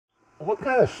What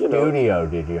kind of studio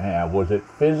did you have? Was it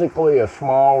physically a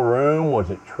small room?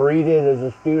 Was it treated as a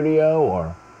studio,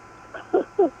 or?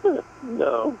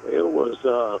 No, it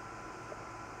was,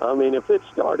 I mean, if it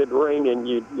started raining,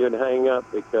 you'd hang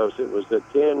up because it was a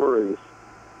tin roof.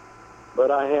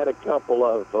 But I had a couple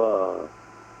of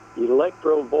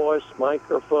electro voice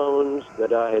microphones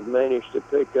that I had managed to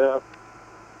pick up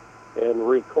and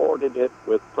recorded it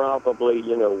with probably,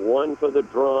 one for the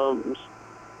drums,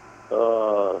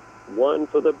 one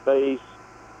for the bass.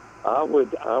 I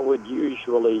would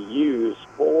usually use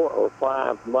 4 or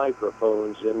 5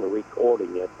 microphones in the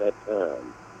recording at that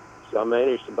time. So I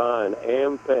managed to buy an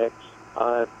Ampex.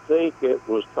 I think it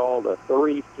was called a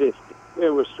 350. It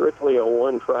was strictly a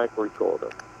one-track recorder.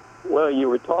 Well, you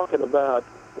were talking about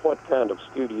what kind of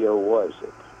studio was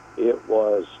it? It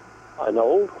was an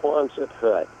old Quonset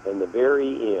hut in the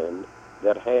very end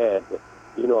that had,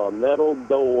 a metal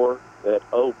door that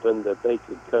opened that they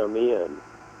could come in.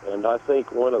 And I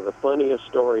think one of the funniest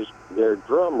stories, their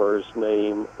drummer's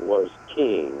name was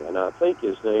King, and I think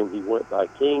his name, he went by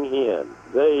King Hen.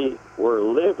 They were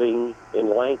living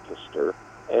in Lancaster,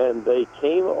 and they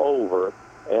came over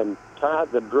and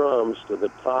tied the drums to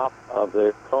the top of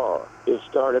their car. It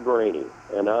started raining,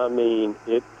 and I mean,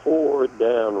 it poured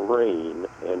down rain,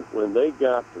 and when they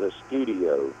got to the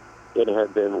studio, it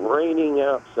had been raining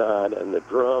outside, and the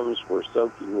drums were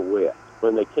soaking wet.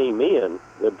 When they came in,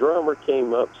 the drummer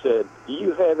came up and said, "Do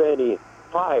you have any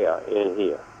fire in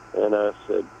here?" And I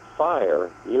said, "Fire?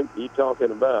 You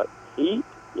talking about heat?"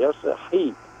 "Yes, a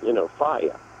heat,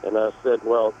 fire." And I said,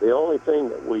 "Well, the only thing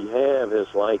that we have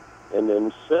is like an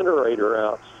incinerator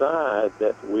outside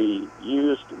that we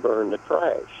use to burn the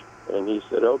trash." And he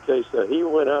said, "Okay." So he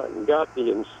went out and got the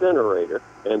incinerator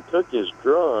and took his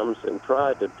drums and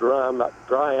tried to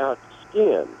dry out the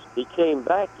skins. He came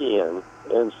back in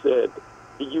and said,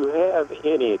 "Do you have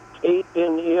any tape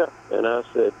in here?" And I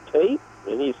said, "Tape?"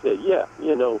 And he said, "Yeah,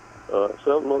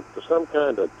 some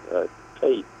kind of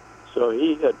tape." So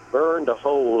he had burned a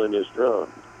hole in his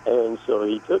drum. And so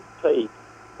he took tape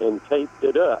and taped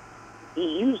it up.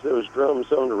 He used those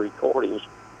drums on the recordings